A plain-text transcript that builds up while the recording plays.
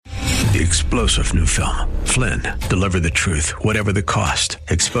The explosive new film, Flynn, deliver the truth, whatever the cost,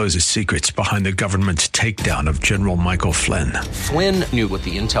 exposes secrets behind the government's takedown of General Michael Flynn. Flynn knew what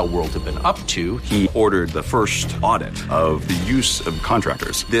the intel world had been up to. He ordered the first audit of the use of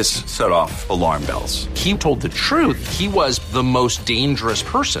contractors. This set off alarm bells. He told the truth. He was the most dangerous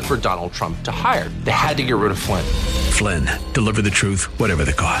person for Donald Trump to hire. They had to get rid of Flynn. Flynn, deliver the truth, whatever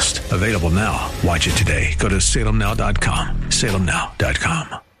the cost. Available now. Watch it today. Go to salemnow.com.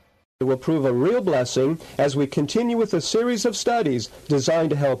 salemnow.com. It will prove a real blessing as we continue with a series of studies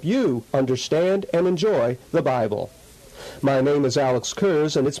designed to help you understand and enjoy the Bible. My name is Alex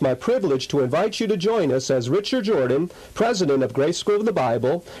Kurz, and it's my privilege to invite you to join us as Richard Jordan, president of Grace School of the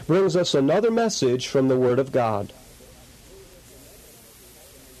Bible, brings us another message from the Word of God.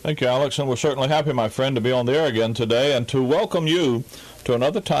 Thank you, Alex, and we're certainly happy, my friend, to be on the air again today and to welcome you to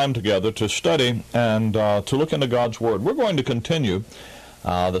another time together to study and to look into God's Word. We're going to continue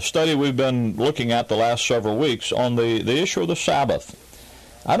the study we've been looking at the last several weeks on the issue of the Sabbath.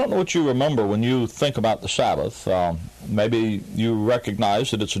 I don't know what you remember when you think about the Sabbath. Maybe you recognize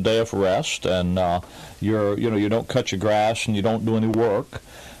that it's a day of rest, and you don't cut your grass and you don't do any work.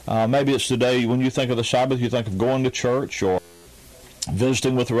 Maybe it's the day when you think of the Sabbath, you think of going to church or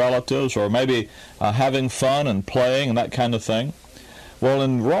visiting with relatives, or maybe having fun and playing and that kind of thing. Well,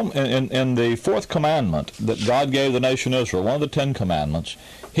 in the fourth commandment that God gave the nation Israel, one of the 10 commandments,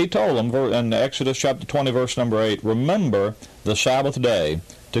 He told them in Exodus chapter 20, verse number 8, "Remember the Sabbath day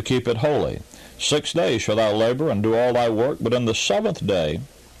to keep it holy. 6 days shall thou labor and do all thy work, but in the seventh day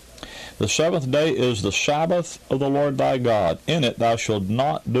is the Sabbath of the Lord thy God. In it thou shalt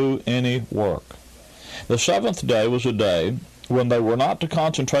not do any work." The seventh day was a day when they were not to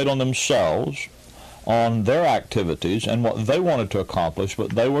concentrate on themselves, on their activities and what they wanted to accomplish,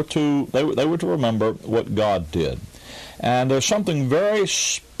 but they were to remember what God did. And there's something very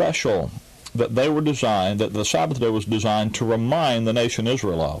special that the Sabbath day was designed to remind the nation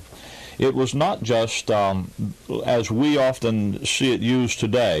Israel of. It was not just, as we often see it used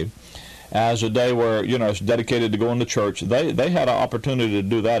today, as a day where, it's dedicated to going to church. They had an opportunity to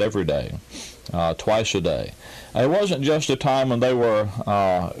do that every day, twice a day. It wasn't just a time when they were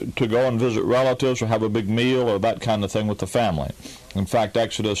to go and visit relatives or have a big meal or that kind of thing with the family. In fact,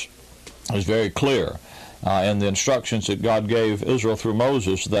 Exodus is very clear in the instructions that God gave Israel through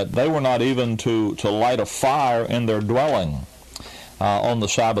Moses that they were not even to light a fire in their dwelling on the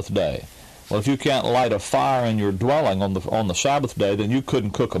Sabbath day. Well, if you can't light a fire in your dwelling on the Sabbath day, then you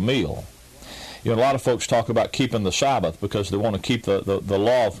couldn't cook a meal. A lot of folks talk about keeping the Sabbath because they want to keep the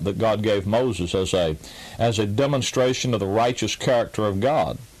law that God gave Moses as a demonstration of the righteous character of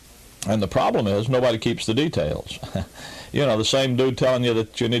God. And the problem is nobody keeps the details. The same dude telling you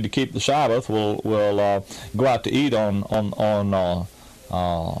that you need to keep the Sabbath will go out to eat at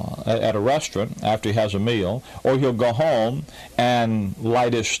a restaurant after he has a meal, or he'll go home and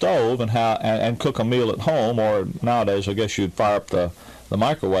light his stove and cook a meal at home, or nowadays I guess you'd fire up the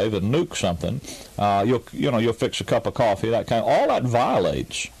microwave and nuke something. You'll fix a cup of coffee, all that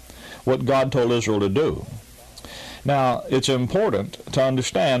violates what God told Israel to do. Now, it's important to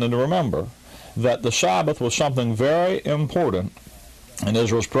understand and to remember that the Sabbath was something very important in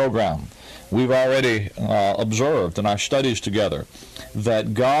Israel's program. We've already observed in our studies together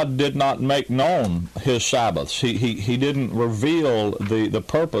that God did not make known His Sabbaths. He didn't reveal the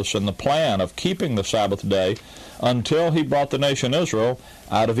purpose and the plan of keeping the Sabbath day until He brought the nation Israel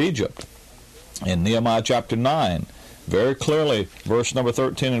out of Egypt. In Nehemiah chapter 9, very clearly, verse number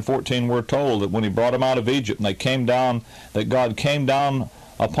 13 and 14, we're told that when He brought them out of Egypt and that God came down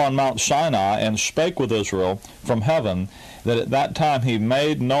upon Mount Sinai and spake with Israel from heaven, that at that time He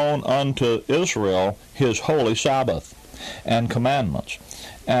made known unto Israel His holy Sabbath and commandments.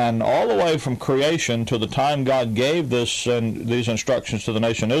 And all the way from creation to the time God gave these instructions to the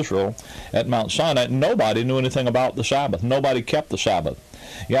nation Israel at Mount Sinai, nobody knew anything about the Sabbath. Nobody kept the Sabbath.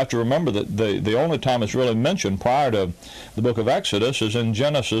 You have to remember that the only time it's really mentioned prior to the book of Exodus is in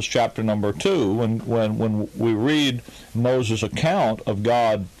Genesis chapter number 2, when we read Moses' account of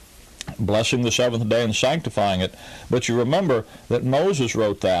God blessing the seventh day and sanctifying it. But you remember that Moses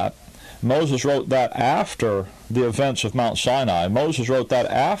wrote that after the events of Mount Sinai. Moses wrote that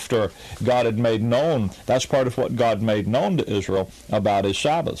after God had made known. That's part of what God made known to Israel about His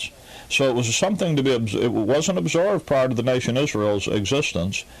Sabbaths. So it was something it wasn't observed prior to the nation Israel's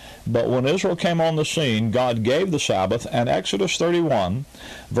existence. But when Israel came on the scene, God gave the Sabbath, and Exodus 31,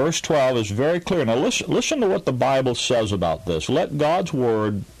 verse 12 is very clear. Now listen to what the Bible says about this. Let God's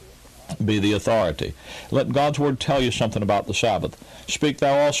Word be the authority. Let God's Word tell you something about the Sabbath. Speak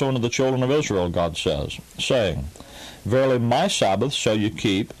thou also unto the children of Israel, God says, saying, Verily my Sabbath shall you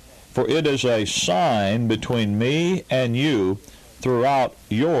keep. for it is a sign between me and you throughout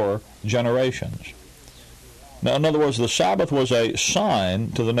your generations. Now, in other words, the Sabbath was a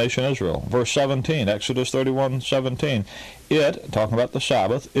sign to the nation Israel. Verse 17, Exodus 31:17. It, talking about the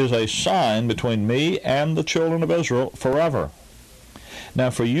Sabbath, is a sign between me and the children of Israel forever.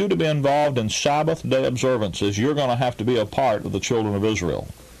 Now, for you to be involved in Sabbath day observances, you're going to have to be a part of the children of Israel.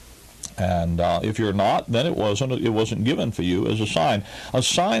 And if you're not, then it wasn't given for you as a sign. A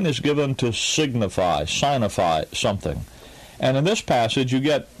sign is given to signify something. And in this passage, you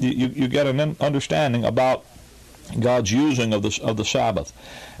get an understanding about God's using of the Sabbath.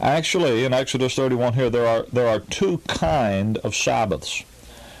 Actually, in Exodus 31 here, there are two kind of Sabbaths.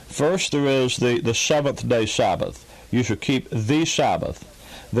 First, there is the seventh day Sabbath. You shall keep the Sabbath,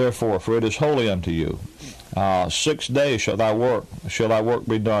 therefore, for it is holy unto you. 6 days shall thy work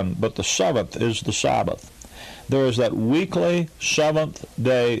be done, but the seventh is the Sabbath. There is that weekly seventh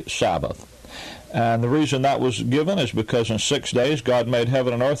day Sabbath. And the reason that was given is because in 6 days God made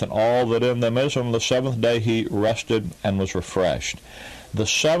heaven and earth and all that in them is. On the seventh day he rested and was refreshed. The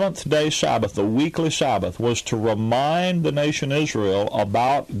seventh day Sabbath, the weekly Sabbath, was to remind the nation Israel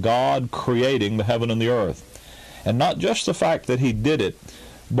about God creating the heaven and the earth. And not just the fact that he did it,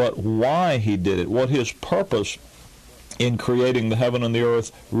 but why he did it, what his purpose in creating the heaven and the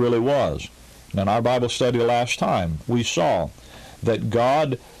earth really was. Now, in our Bible study last time, we saw that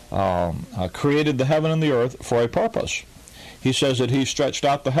God created the heaven and the earth for a purpose. He says that he stretched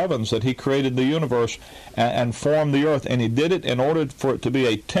out the heavens, that he created the universe and formed the earth, and he did it in order for it to be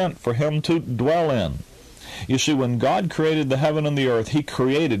a tent for him to dwell in. You see, when God created the heaven and the earth, he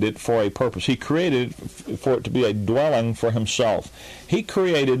created it for a purpose. He created it for it to be a dwelling for himself. He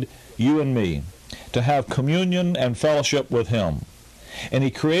created you and me to have communion and fellowship with him. And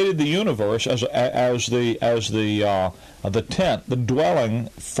he created the universe as the tent, the dwelling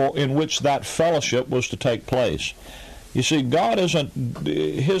in which that fellowship was to take place. You see, God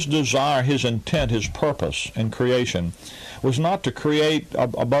his desire, his intent, his purpose in creation was not to create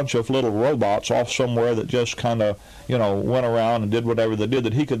a bunch of little robots off somewhere that just kind of, went around and did whatever they did,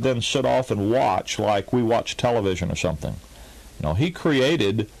 that he could then sit off and watch like we watch television or something. No, he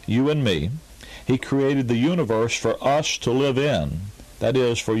created you and me. He created the universe for us to live in. That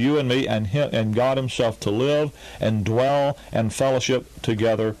is, for you and me and him and God himself to live and dwell and fellowship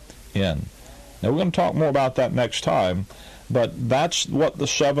together in. Now, we're going to talk more about that next time, but that's what the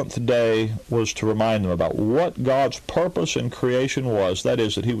seventh day was to remind them about, what God's purpose in creation was. That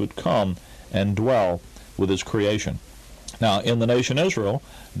is, that he would come and dwell with his creation. Now, in the nation Israel,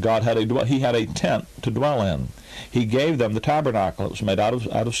 God had a tent to dwell in. He gave them the tabernacle. It was made out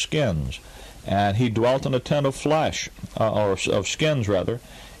of skins. And he dwelt in a tent of flesh, or of skins rather,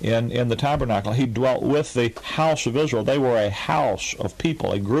 in the tabernacle. He dwelt with the house of Israel. They were a house of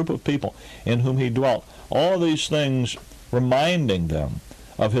people, a group of people in whom he dwelt. All of these things reminding them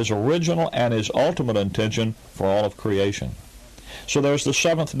of his original and his ultimate intention for all of creation. So there's the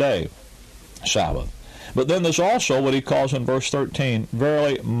seventh day Sabbath. But then there's also what he calls in verse 13,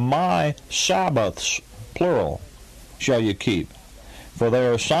 verily my Sabbaths, plural, shall you keep. For they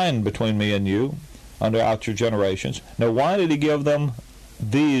are assigned between me and you throughout your generations. Now, why did he give them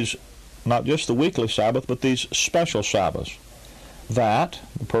these, not just the weekly Sabbath, but these special Sabbaths? That,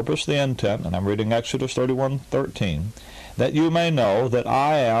 the purpose, the intent, and I'm reading Exodus 31:13, that you may know that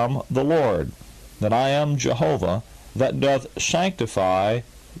I am the Lord, that I am Jehovah, that doth sanctify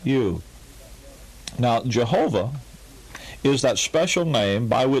you. Now, Jehovah is that special name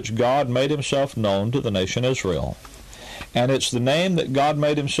by which God made himself known to the nation Israel. And it's the name that God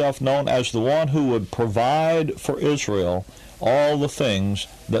made himself known as the one who would provide for Israel all the things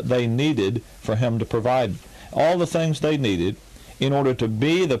that they needed for him to provide. All the things they needed in order to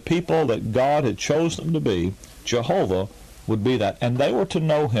be the people that God had chosen them to be. Jehovah would be that. And they were to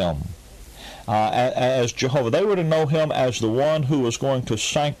know him as Jehovah. They were to know him as the one who was going to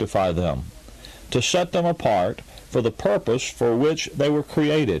sanctify them, to set them apart for the purpose for which they were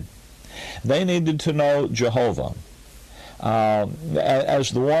created. They needed to know Jehovah as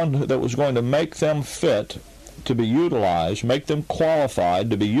the one that was going to make them fit to be utilized, make them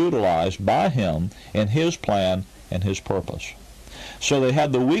qualified to be utilized by him in his plan and his purpose. So they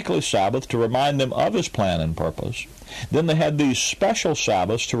had the weekly Sabbath to remind them of his plan and purpose. Then they had these special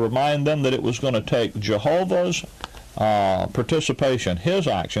Sabbaths to remind them that it was going to take Jehovah's participation, his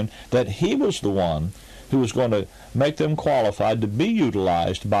action, that he was the one who was going to make them qualified to be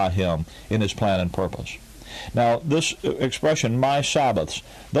utilized by him in his plan and purpose. Now, this expression, my Sabbaths,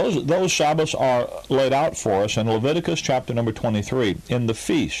 those Sabbaths are laid out for us in Leviticus chapter number 23, in the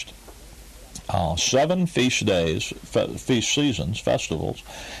feast 7 feast days, feast seasons, festivals,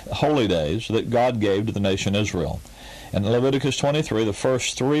 holy days that God gave to the nation Israel. In Leviticus 23, the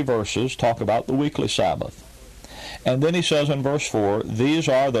first 3 verses talk about the weekly Sabbath. And then he says in verse 4, these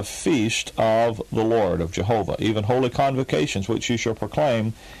are the feast of the Lord, of Jehovah, even holy convocations, which ye shall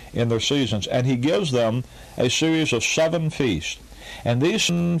proclaim in their seasons. And he gives them a series of 7 feasts. And these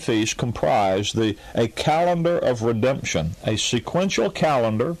 7 feasts comprise a calendar of redemption, a sequential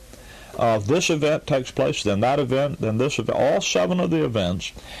calendar of this event takes place, then that event, then this event, all 7 of the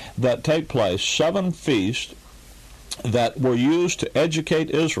events that take place, 7 feasts that were used to educate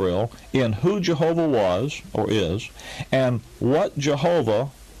Israel in who Jehovah was or is and what Jehovah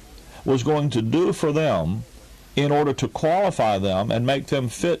was going to do for them in order to qualify them and make them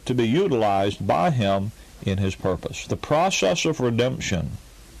fit to be utilized by him in his purpose. The process of redemption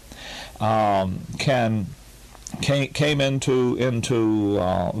came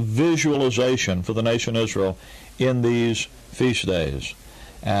into visualization for the nation Israel in these feast days.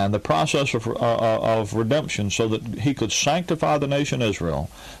 And the process of redemption so that he could sanctify the nation Israel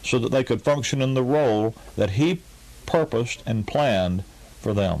so that they could function in the role that he purposed and planned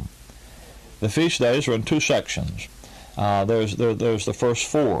for them. The feast days are in 2 sections. There's the first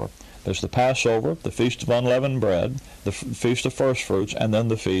 4. There's the Passover, the Feast of Unleavened Bread, the Feast of First Fruits, and then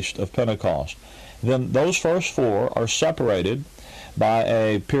the Feast of Pentecost. Then those first 4 are separated by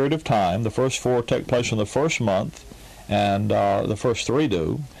a period of time. The first 4 take place in the first month, and the first 3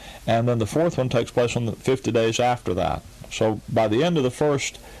 do, and then the 4th one takes place on the 50 days after that. So by the end of the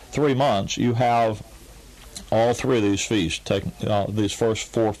first 3 months, you have all 3 of these feasts, these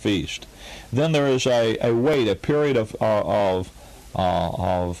first 4 feasts. Then there is a wait, a period of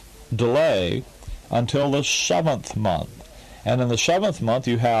delay until the 7th month. And in the 7th month,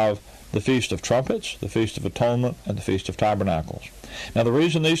 you have the Feast of Trumpets, the Feast of Atonement, and the Feast of Tabernacles. Now, the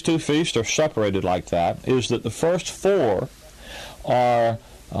reason these 2 feasts are separated like that is that the first 4 are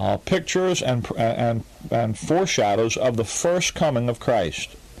pictures and foreshadows of the first coming of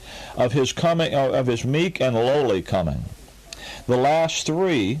Christ, of his coming, of his meek and lowly coming. The last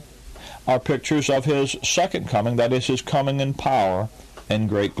 3 are pictures of his second coming, that is, his coming in power and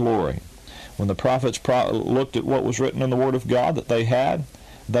great glory. When the prophets looked at what was written in the Word of God that they had,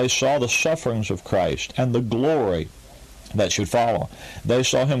 they saw the sufferings of Christ and the glory that should follow. They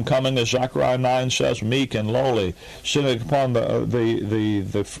saw him coming, as Zechariah 9 says, meek and lowly, sitting upon a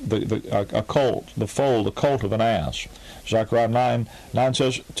colt, the foal, the colt of an ass. Zechariah 9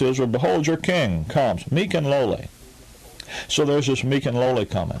 says to Israel, behold, your king comes, meek and lowly. So there's this meek and lowly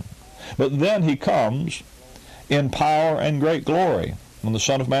coming. But then he comes in power and great glory. When the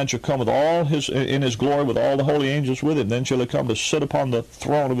Son of Man shall come in his glory with all the holy angels with him, then shall he come to sit upon the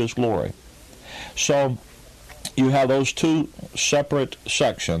throne of his glory. So you have those 2 separate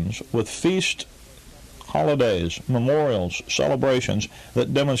sections with feast holidays, memorials, celebrations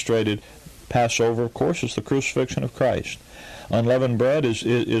that demonstrated Passover, of course, is the crucifixion of Christ. Unleavened bread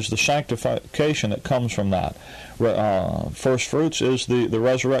is the sanctification that comes from that. First fruits is the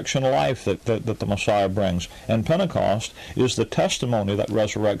resurrection life that the Messiah brings. And Pentecost is the testimony of that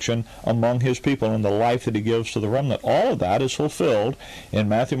resurrection among his people and the life that he gives to the remnant. All of that is fulfilled in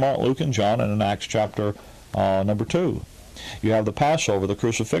Matthew, Mark, Luke, and John, and in Acts chapter number 2. You have the Passover, the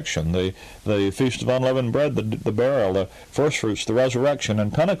crucifixion, the Feast of Unleavened Bread, the burial, the first fruits, the resurrection,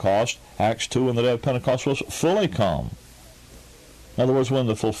 and Pentecost. Acts 2, when the day of Pentecost was fully come. In other words, when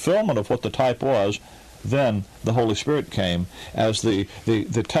the fulfillment of what the type was, then the Holy Spirit came as the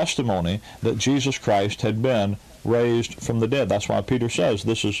testimony that Jesus Christ had been raised from the dead. That's why Peter says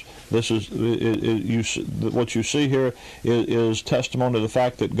what you see here is testimony to the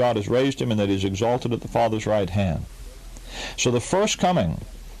fact that God has raised him and that he's exalted at the Father's right hand. So the first coming,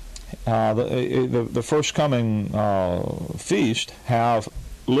 the first coming feast have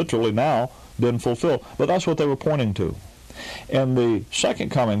literally now been fulfilled. But that's what they were pointing to. And the second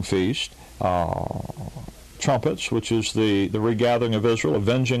coming feast, trumpets, which is the regathering of Israel,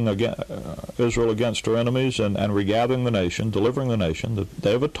 avenging Israel against her enemies and regathering the nation, delivering the nation, the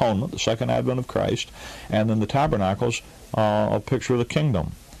Day of Atonement, the second advent of Christ, and then the tabernacles, a picture of the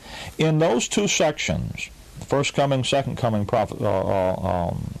kingdom. In those 2 sections, first coming, second coming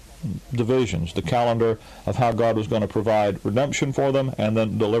divisions, the calendar of how God was going to provide redemption for them and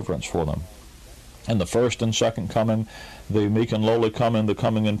then deliverance for them. And the first and second coming, the meek and lowly coming, the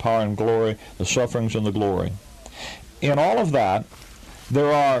coming in power and glory, the sufferings and the glory. In all of that,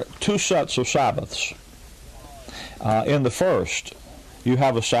 there are 2 sets of Sabbaths. In the first, you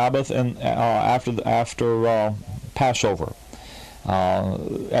have a Sabbath after Passover.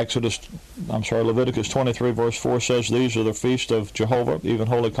 Leviticus 23 verse 4 says, "These are the feast of Jehovah, even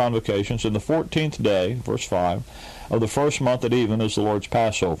holy convocations. In the 14th day," verse 5, "of the first month at even is the Lord's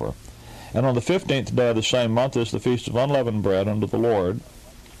Passover. And on the 15th day of the same month is the feast of unleavened bread unto the Lord.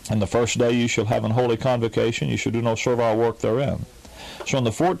 And the first day you shall have an holy convocation, you shall do no servile work therein." So on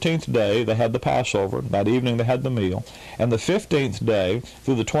the 14th day they had the Passover, that evening they had the meal, and the 15th day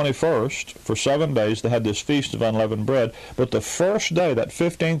through the 21st, for 7 days they had this feast of unleavened bread. But the first day, that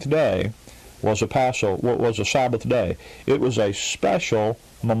 15th day, was a Passover, was a Sabbath day. It was a special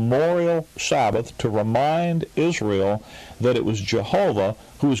memorial Sabbath to remind Israel that it was Jehovah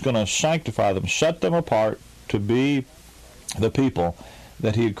who was going to sanctify them, set them apart to be the people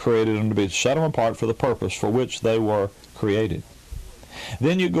that he had created them to be, set them apart for the purpose for which they were created.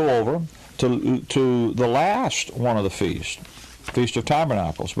 Then you go over to the last one of the feasts, Feast of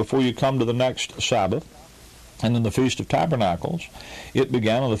Tabernacles, before you come to the next Sabbath. And in the Feast of Tabernacles, it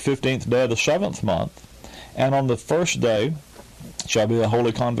began on the 15th day of the 7th month, and on the first day shall be a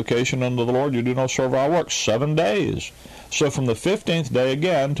holy convocation unto the Lord. You do no servile work. 7 days. So from the 15th day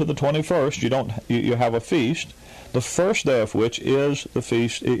again to the 21st, you have a feast, the first day of which is the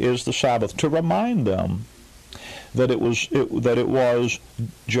feast, is the Sabbath, to remind them that it was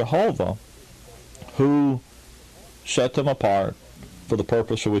Jehovah who set them apart for the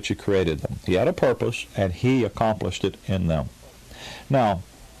purpose for which he created them. He had a purpose, and he accomplished it in them. Now,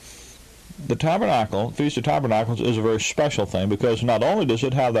 the Tabernacle, Feast of Tabernacles, is a very special thing, because not only does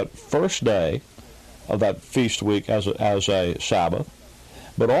it have that first day of that feast week as a Sabbath,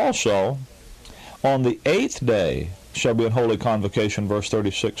 but also on the 8th day shall be an holy convocation, verse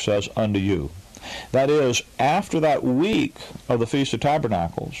 36 says, unto you. That is, after that week of the Feast of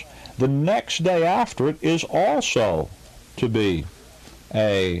Tabernacles, the next day after it is also to be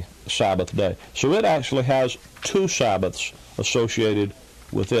a Sabbath day. So it actually has 2 Sabbaths associated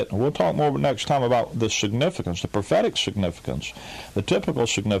with it. And we'll talk more next time about the significance, the prophetic significance, the typical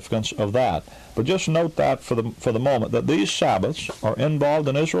significance of that. But just note that for the moment, that these Sabbaths are involved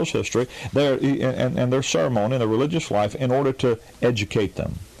in Israel's history and their ceremony and their religious life in order to educate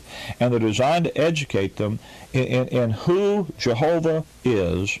them. And they're designed to educate them in who Jehovah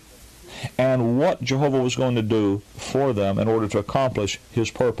is and what Jehovah was going to do for them in order to accomplish his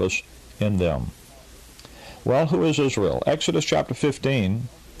purpose in them. Well, who is Israel? Exodus chapter 15,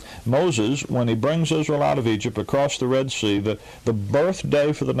 Moses, when he brings Israel out of Egypt across the Red Sea, the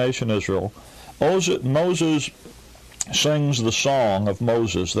birthday for the nation Israel, Moses sings the song of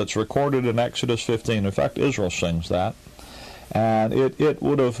Moses that's recorded in Exodus 15. In fact, Israel sings that. And it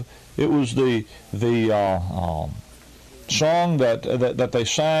was the song that they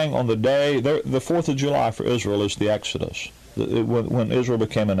sang on the day, the 4th of July for Israel is the Exodus, when Israel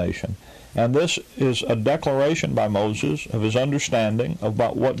became a nation. And this is a declaration by Moses of his understanding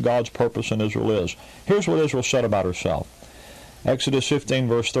about what God's purpose in Israel is. Here's what Israel said about herself. Exodus 15,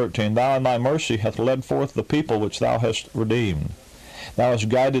 verse 13, Thou in thy mercy hast led forth the people which thou hast redeemed. Thou hast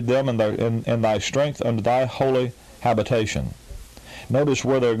guided them in thy strength unto thy holy habitation. Notice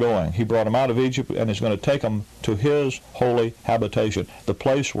where they're going. He brought them out of Egypt and is going to take them to his holy habitation, the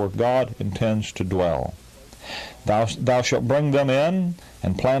place where God intends to dwell. Thou shalt bring them in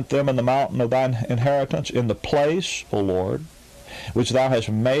and plant them in the mountain of thine inheritance, in the place, O Lord, which thou hast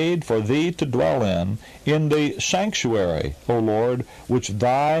made for thee to dwell in the sanctuary, O Lord, which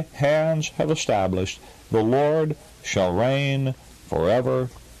thy hands have established. The Lord shall reign forever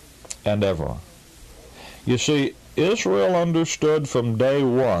and ever. You see, Israel understood from day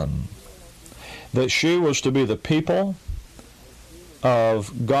one that she was to be the people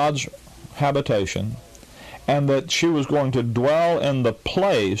of God's habitation, and that she was going to dwell in the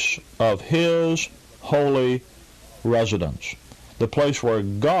place of his holy residence, the place where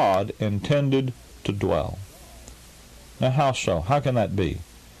God intended to dwell. Now, how so? How can that be?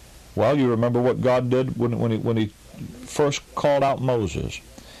 Well, you remember what God did when he first called out Moses.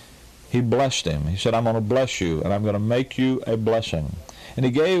 He blessed him. He said, I'm going to bless you, and I'm going to make you a blessing. And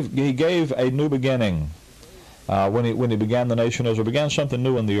he gave a new beginning when he began the nation Israel, began something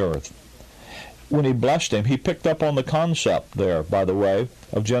new in the earth. When he blessed him, he picked up on the concept there, by the way,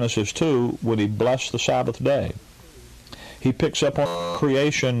 of Genesis 2, when he blessed the Sabbath day. He picks up on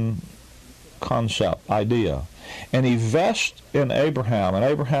creation concept, idea, and he vests in Abraham and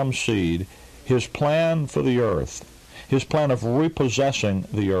Abraham's seed his plan for the earth, his plan of repossessing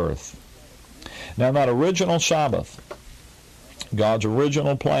the earth. Now, that original Sabbath, God's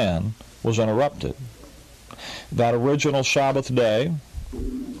original plan, was interrupted. That original Sabbath day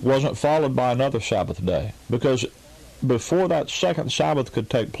wasn't followed by another Sabbath day, because before that second Sabbath could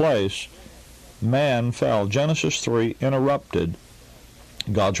take place, man fell. Genesis 3 interrupted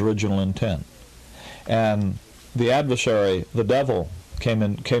God's original intent. And the adversary, the devil,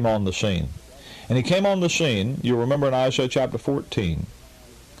 came on the scene. And he came on the scene, you remember in Isaiah chapter 14,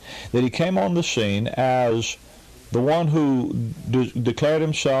 that he came on the scene as the one who declared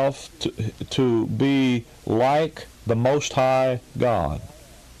himself to be like the Most High God.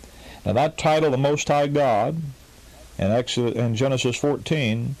 Now that title, the Most High God, in Genesis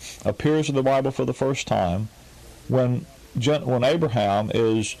 14, appears in the Bible for the first time when Abraham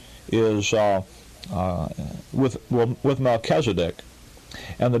is with Melchizedek,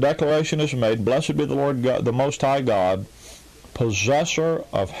 and the declaration is made, "Blessed be the Lord God, the Most High God, possessor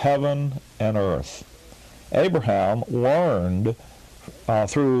of heaven and earth." Abraham learned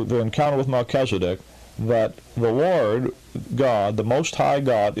through the encounter with Melchizedek that the Lord God, the Most High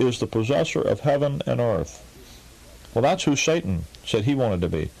God, is the possessor of heaven and earth. Well, that's who Satan said he wanted to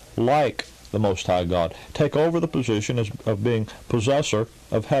be, like the Most High God. Take over the position of being possessor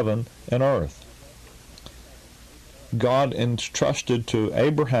of heaven and earth. God entrusted to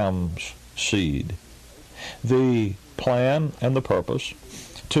Abraham's seed the plan and the purpose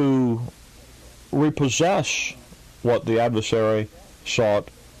to repossess what the adversary sought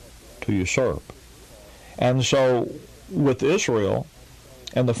to usurp. And so with Israel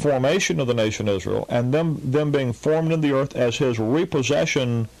and the formation of the nation Israel and them being formed in the earth as his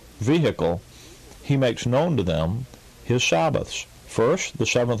repossession vehicle, he makes known to them his Sabbaths. First, the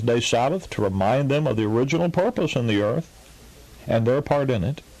seventh-day Sabbath, to remind them of the original purpose in the earth and their part in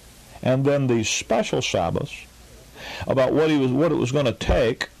it. And then the special Sabbaths about what it was going to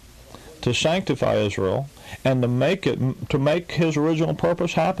take to sanctify Israel and to make his original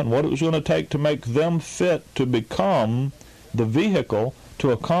purpose happen, what it was going to take to make them fit to become the vehicle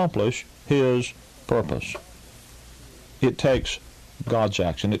to accomplish his purpose. It takes God's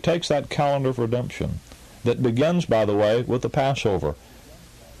action. It takes that calendar of redemption that begins, by the way, with the Passover,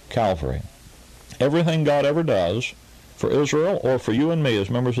 Calvary. Everything God ever does for Israel or for you and me as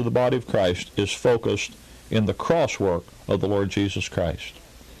members of the body of Christ is focused in the cross work of the Lord Jesus Christ.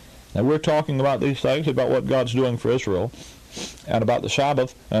 Now we're talking about these things, about what God's doing for Israel and about the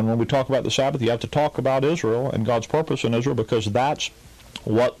Sabbath. And when we talk about the Sabbath, you have to talk about Israel and God's purpose in Israel, because that's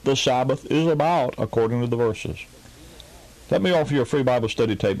what the Sabbath is about according to the verses. Let me offer you a free Bible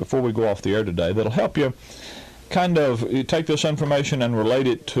study tape before we go off the air today that'll help you kind of take this information and relate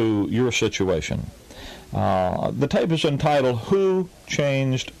it to your situation. The tape is entitled, "Who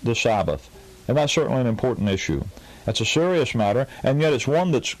Changed the Sabbath?" And that's certainly an important issue. That's a serious matter, and yet it's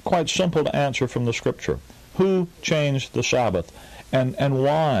one that's quite simple to answer from the Scripture. Who changed the Sabbath? And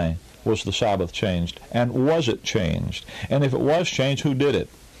why was the Sabbath changed? And was it changed? And if it was changed, who did it?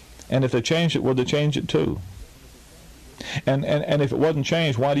 And if they changed it, would they change it too? And if it wasn't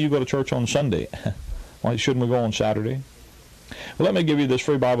changed, why do you go to church on Sunday? Why shouldn't we go on Saturday? Well, let me give you this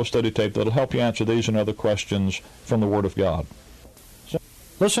free Bible study tape that'll help you answer these and other questions from the Word of God.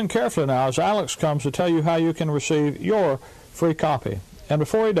 Listen carefully now as Alex comes to tell you how you can receive your free copy. And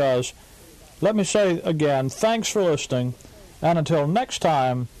before he does, let me say again, thanks for listening, and until next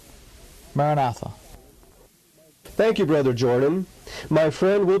time, Maranatha. Thank you, Brother Jordan. My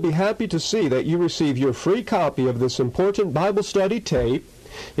friend, we'll be happy to see that you receive your free copy of this important Bible study tape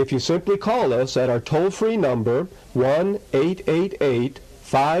if you simply call us at our toll-free number,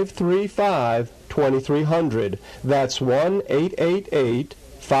 1-888-535-2300. That's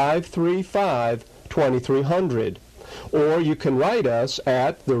 1-888-535-2300. Or you can write us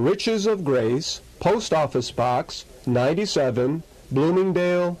at The Riches of Grace, Post Office Box 97,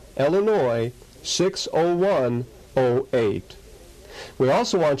 Bloomingdale, Illinois, 60108. We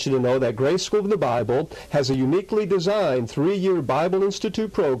also want you to know that Grace School of the Bible has a uniquely designed 3-year Bible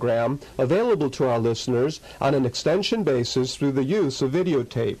Institute program available to our listeners on an extension basis through the use of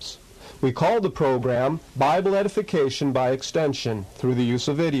videotapes. We call the program Bible Edification by Extension through the use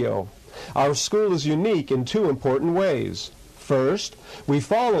of video. Our school is unique in 2 important ways. First, we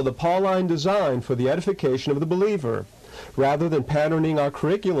follow the Pauline design for the edification of the believer. Rather than patterning our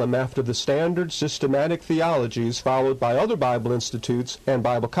curriculum after the standard systematic theologies followed by other Bible institutes and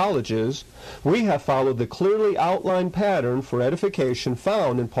Bible colleges, we have followed the clearly outlined pattern for edification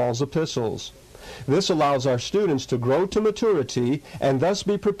found in Paul's epistles. This allows our students to grow to maturity and thus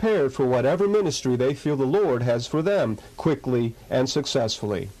be prepared for whatever ministry they feel the Lord has for them quickly and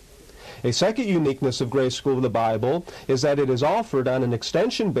successfully. A second uniqueness of Grace School of the Bible is that it is offered on an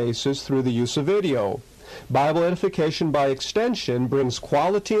extension basis through the use of video. Bible Edification by Extension brings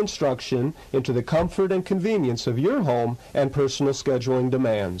quality instruction into the comfort and convenience of your home and personal scheduling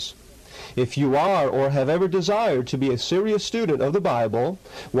demands. If you are or have ever desired to be a serious student of the Bible,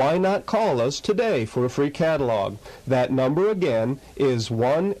 why not call us today for a free catalog? That number again is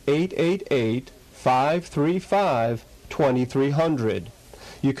 1-888-535-2300.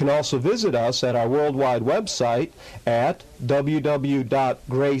 You can also visit us at our worldwide website at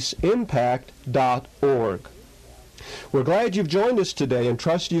www.graceimpact.org. We're glad you've joined us today and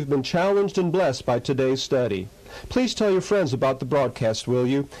trust you've been challenged and blessed by today's study. Please tell your friends about the broadcast, will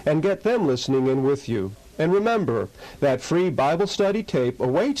you, and get them listening in with you. And remember, that free Bible study tape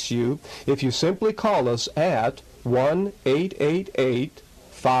awaits you if you simply call us at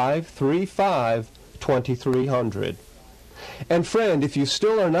 1-888-535-2300. And friend, if you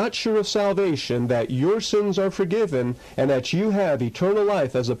still are not sure of salvation, that your sins are forgiven, and that you have eternal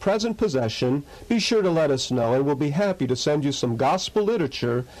life as a present possession, be sure to let us know, and we'll be happy to send you some gospel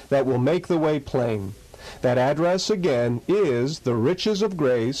literature that will make the way plain. That address again is The Riches of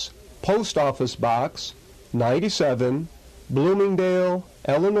Grace, Post Office Box 97, Bloomingdale,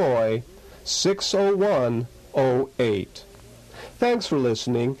 Illinois 60108. Thanks for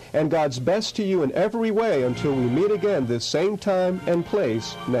listening, and God's best to you in every way until we meet again this same time and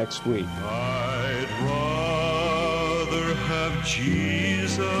place next week. I'd rather have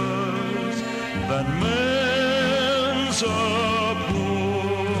Jesus than men's applause.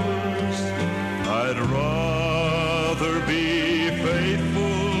 I'd rather be faithful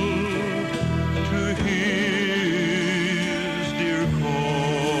to His dear cause.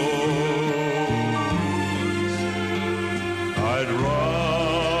 I'd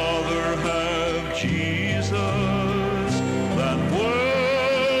rather have Jesus than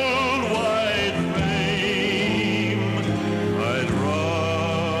worldwide fame. I'd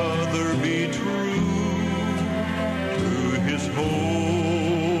rather be true to His holy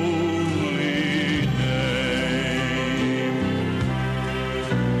name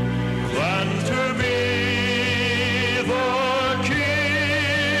than to be the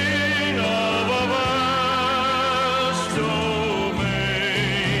king of a vast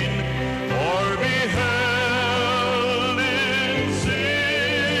domain, or be held in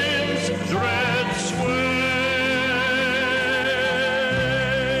sin's dread sway.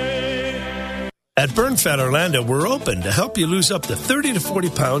 At BurnFat Orlando, we're open to help you lose up to 30 to 40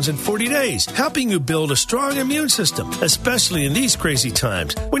 pounds in 40 days, helping you build a strong immune system, especially in these crazy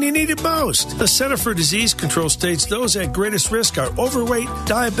times when you need it most. The Center for Disease Control states those at greatest risk are overweight,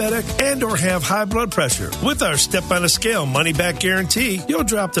 diabetic, and or have high blood pressure. With our Step on a Scale money-back guarantee, you'll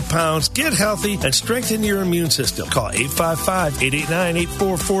drop the pounds, get healthy, and strengthen your immune system. Call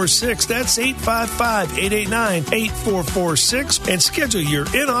 855-889-8446. That's 855-889-8446, and schedule your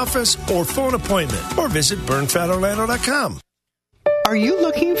in-office or phone appointment, or visit burnfatorlando.com. Are you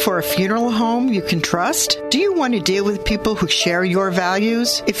looking for a funeral home you can trust? Do you want to deal with people who share your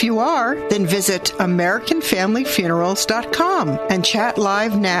values? If you are, then visit AmericanFamilyFunerals.com and chat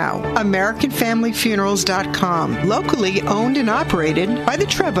live now. AmericanFamilyFunerals.com, locally owned and operated by the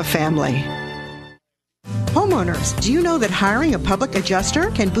Treba family. Homeowners, do you know that hiring a public adjuster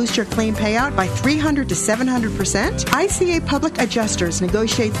can boost your claim payout by 300 to 700%? ICA Public Adjusters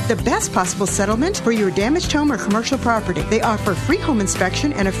negotiate the best possible settlement for your damaged home or commercial property. They offer free home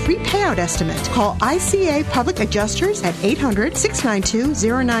inspection and a free payout estimate. Call ICA Public Adjusters at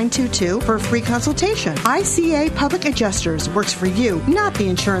 800-692-0922 for a free consultation. ICA Public Adjusters works for you, not the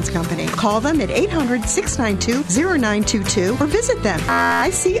insurance company. Call them at 800-692-0922 or visit them at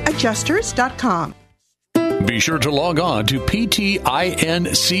ICAdjusters.com. Be sure to log on to ptinct.org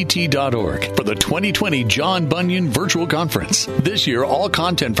for the 2020 John Bunyan Virtual Conference. This year, all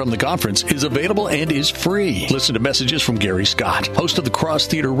content from the conference is available and is free. Listen to messages from Gary Scott, host of the Cross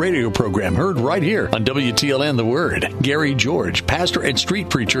Theater radio program heard right here on WTLN The Word, Gary George, pastor and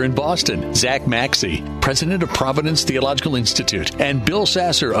street preacher in Boston, Zach Maxey, president of Providence Theological Institute, and Bill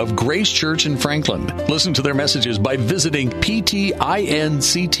Sasser of Grace Church in Franklin. Listen to their messages by visiting ptinct.org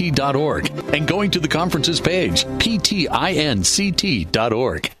and going to the conference's page, ptinct.org.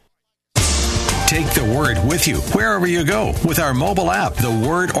 Take the Word with you wherever you go with our mobile app,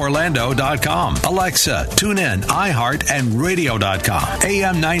 thewordorlando.com. Alexa, TuneIn, iHeart, and radio.com.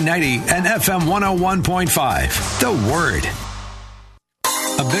 AM 990 and FM 101.5. The Word.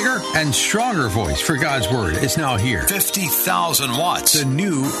 A bigger and stronger voice for God's Word is now here. 50,000 watts. The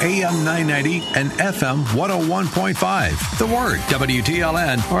new AM 990 and FM 101.5. The Word.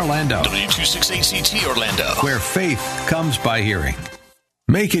 WTLN Orlando. W268CT Orlando. Where faith comes by hearing.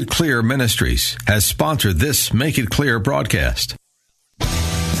 Make It Clear Ministries has sponsored this Make It Clear broadcast.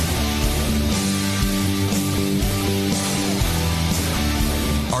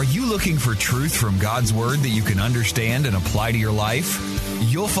 Are you looking Looking for truth from God's Word that you can understand and apply to your life?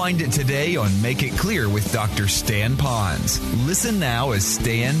 You'll find it today on Make It Clear with Dr. Stan Pons. Listen now as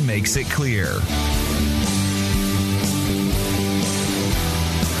Stan makes it clear.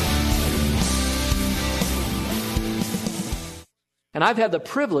 And I've had the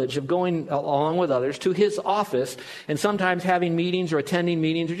privilege of going along with others to his office and sometimes having meetings or attending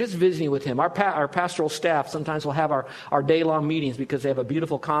meetings or just visiting with him. Our pastoral staff sometimes will have our day-long meetings because they have a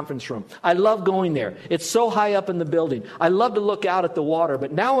beautiful conference room. I love going there. It's so high up in the building. I love to look out at the water.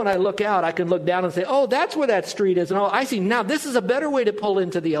 But now when I look out, I can look down and say, oh, that's where that street is. And oh, I see now this is a better way to pull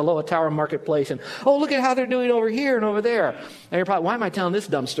into the Aloha Tower Marketplace. And oh, look at how they're doing over here and over there. And you're probably, why am I telling this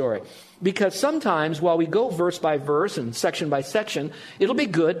dumb story? Because sometimes while we go verse by verse and section by section, it'll be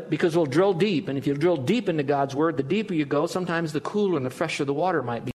good because we'll drill deep. And if you drill deep into God's Word, the deeper you go, sometimes the cooler and the fresher the water might be.